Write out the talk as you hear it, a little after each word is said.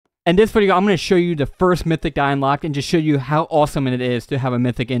In this video, I'm going to show you the first Mythic I unlocked and just show you how awesome it is to have a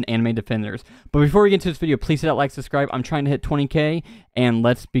Mythic in Anime Defenders. But before we get into this video, please hit that like, subscribe. I'm trying to hit 20k, and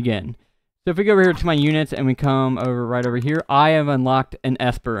let's begin. So if we go over here to my units and we come over right over here, I have unlocked an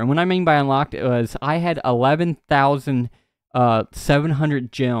esper. And what I mean by unlocked was I had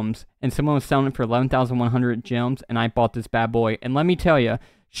 11,700 gems, and someone was selling it for 11,100 gems, and I bought this bad boy. And let me tell you,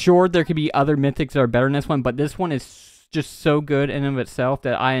 sure, there could be other Mythics that are better than this one, but this one is just so good in and of itself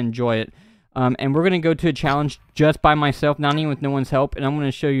that I enjoy it. And we're going to go to a challenge just by myself, not even with no one's help, and I'm going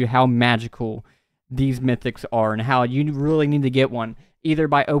to show you how magical these Mythics are and how you really need to get one, either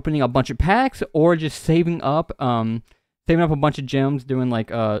by opening a bunch of packs or just saving up a bunch of gems, doing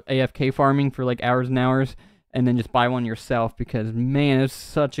like AFK farming for like hours and hours, and then just buy one yourself, because man, it's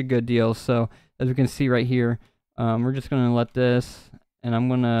such a good deal. So as we can see right here, we're just going to let this, and I'm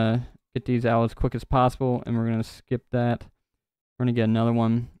going to get these out as quick as possible, and we're going to skip that. We're going to get another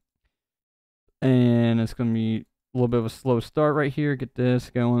one, and it's going to be a little bit of a slow start right here. Get this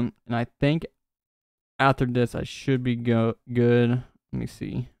going, and I think after this I should be good. Let me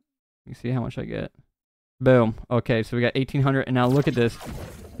see how much I get. Boom. Okay, so we got 1,800, and now look at this.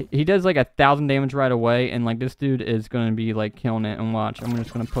 He does like 1,000 damage right away, and like this dude is going to be like killing it. And watch, I'm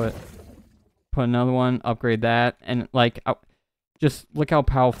just going to put another one, upgrade that, and like just look how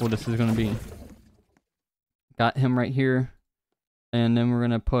powerful this is going to be. Got him right here. And then we're going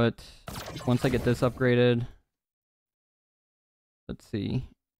to put, once I get this upgraded, let's see.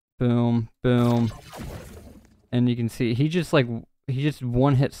 Boom, boom. And you can see, he just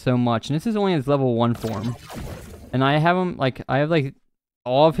one hit so much. And this is only his level 1 form. And I have him, like, I have like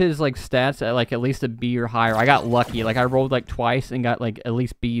all of his like stats at like at least a B or higher. I got lucky. Like I rolled like twice and got like at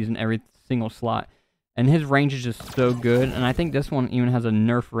least B's in every single slot. And his range is just so good. And I think this one even has a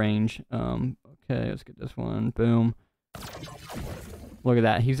nerf range. Okay, let's get this one. Boom. Look at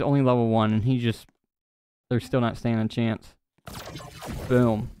that. He's only level 1, and they're still not standing a chance.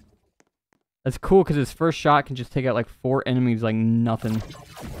 Boom. That's cool, because his first shot can just take out like 4 enemies like nothing.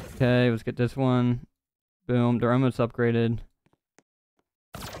 Okay, let's get this one. Boom. They're almost upgraded.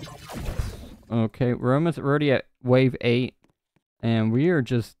 Okay, we're already at wave 8. And we're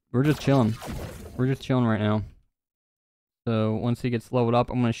just chilling. We're just chilling right now. So once he gets leveled up,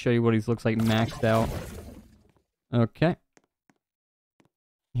 I'm going to show you what he looks like maxed out. Okay.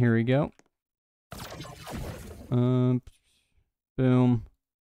 Here we go. Boom.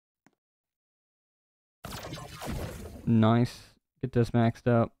 Nice. Get this maxed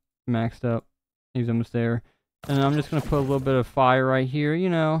up. He's almost there. And I'm just going to put a little bit of fire right here, you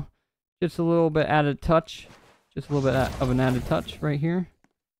know. Just a little bit added touch. Just a little bit of an added touch right here.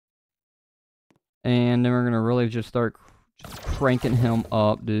 And then we're going to really just start cranking him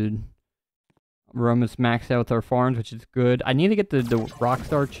up, dude. We're almost maxed out with our farms, which is good. I need to get the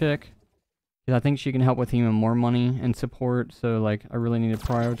Rockstar chick, because I think she can help with even more money and support. So, like, I really need to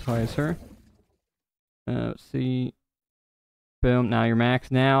prioritize her. Let's see. Boom. Now you're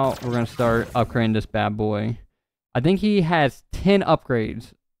maxed. Now we're going to start upgrading this bad boy. I think he has 10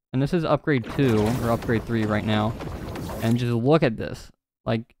 upgrades. And this is upgrade 2, or upgrade 3 right now. And just look at this.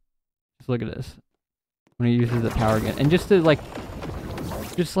 Like, just look at this. When he uses the power again. And just to, like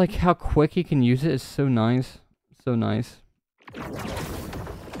how quick he can use it is so nice. So nice.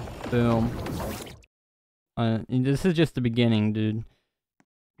 Boom. This is just the beginning, dude.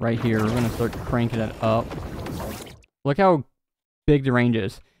 Right here. We're going to start cranking it up. Look how big the range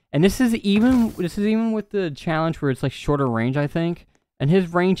is. And this is even with the challenge where it's like shorter range, I think. And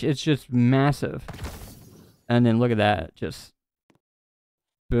his range is just massive. And then look at that. Just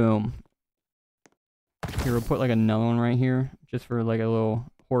boom. Here, we'll put like another one right here, just for like a little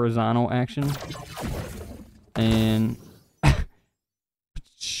horizontal action. And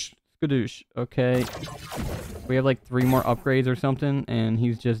skadoosh. Okay. We have like 3 more upgrades or something, and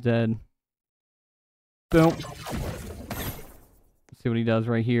he's just dead. Boom. Let's see what he does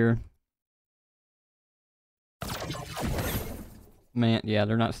right here. Man, yeah,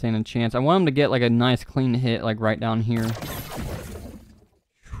 they're not standing a chance. I want him to get like a nice clean hit, like right down here.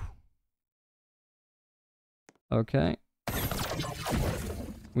 Okay.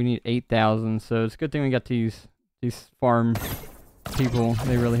 We need 8,000, so it's a good thing we got these farm people.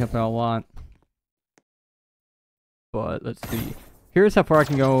 They really help out a lot. But let's see. Here's how far I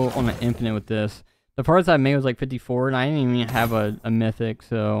can go on an infinite with this. The farthest I made was like 54, and I didn't even have a mythic,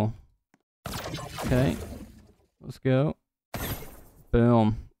 so. Okay. Let's go.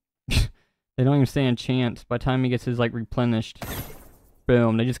 Boom. They don't even stand a chance. By the time he gets his like replenished.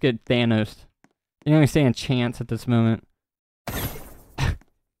 Boom. They just get Thanos. They don't even stand a chance at this moment. And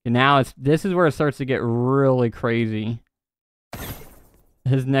now this is where it starts to get really crazy.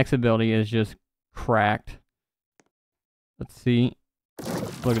 his next ability is just cracked. Let's see.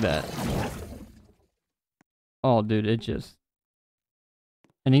 Look at that. Oh, dude, it just...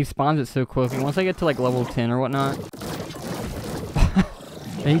 And he spawns it so quickly. Once I get to like level 10 or whatnot.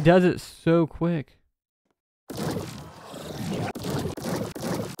 And he does it so quick.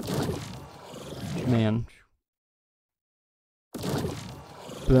 Man.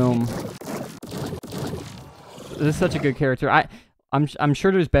 Boom. This is such a good character. I'm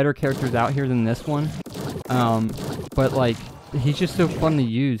sure there's better characters out here than this one. But like he's just so fun to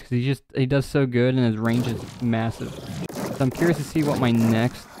use because he does so good and his range is massive. So I'm curious to see what my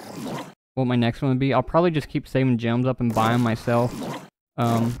next one would be. I'll probably just keep saving gems up and buy them myself.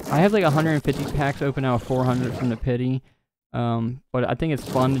 I have like 150 packs open out of 400 from the pity. But I think it's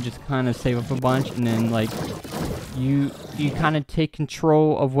fun to just kind of save up a bunch and then like you kind of take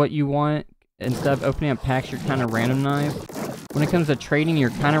control of what you want. Instead of opening up packs, you're kind of randomized. When it comes to trading, you're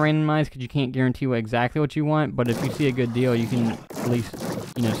kind of randomized because you can't guarantee exactly what you want. But if you see a good deal, you can at least,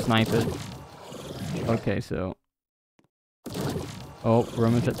 you know, snipe it. Okay, so. Oh, we're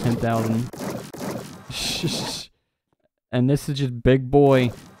almost at 10,000. And this is just big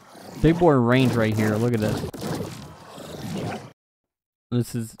boy range right here. Look at this.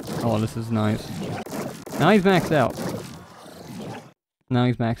 This is nice. Now he's maxed out.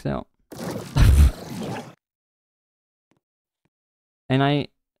 And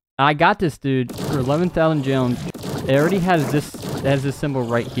I got this dude for 11,000 gems. It already has this symbol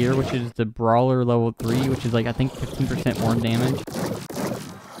right here, which is the Brawler level 3, which is like I think 15% more damage.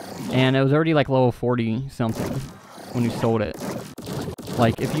 And it was already like level 40 something when you sold it.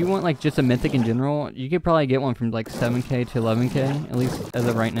 Like if you want like just a mythic in general, you could probably get one from like 7k to 11k, at least as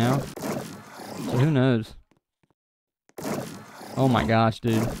of right now. So who knows? Oh my gosh,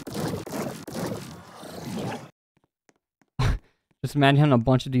 dude. Just imagine having a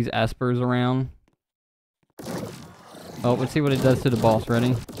bunch of these espers around. Oh, let's see what it does to the boss.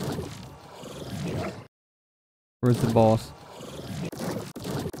 Ready? Where's the boss?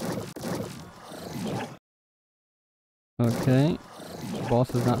 Okay. The boss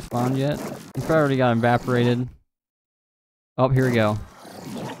has not spawned yet. He's probably already got evaporated. Oh, here we go.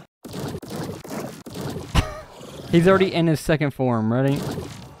 He's already in his second form. Ready?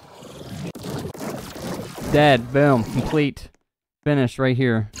 Dead. Boom. Complete. Finished right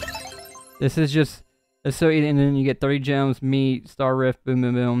here. This is just... It's so easy, and then you get 30 gems, meat, star rift, boom,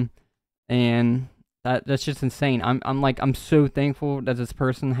 boom, boom. And that's just insane. I'm so thankful that this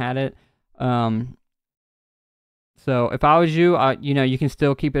person had it. So if I was you, you know, you can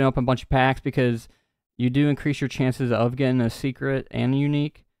still keep it up a bunch of packs because you do increase your chances of getting a secret and a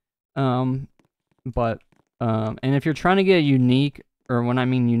unique. And if you're trying to get a unique, or when I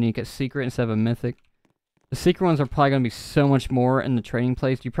mean unique, a secret instead of a mythic, the secret ones are probably going to be so much more in the trading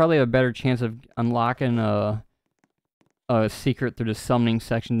place. You probably have a better chance of unlocking a secret through the summoning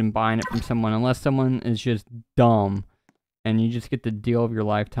section than buying it from someone, unless someone is just dumb and you just get the deal of your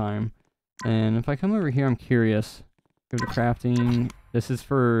lifetime. And if I come over here, I'm curious. Go to crafting. This is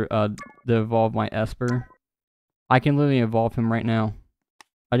for to evolve my esper. I can literally evolve him right now.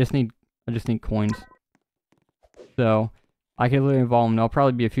 I just need coins. So I can literally evolve him. That'll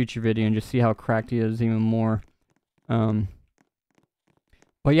probably be a future video and just see how cracked he is even more. But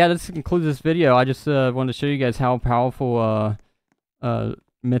yeah, this concludes this video. I just wanted to show you guys how powerful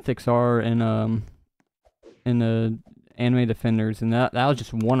mythics are in the anime defenders, and that was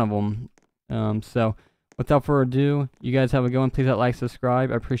just one of them. So without further ado, you guys have a good one. Please hit like,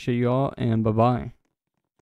 subscribe. I appreciate you all, and bye bye.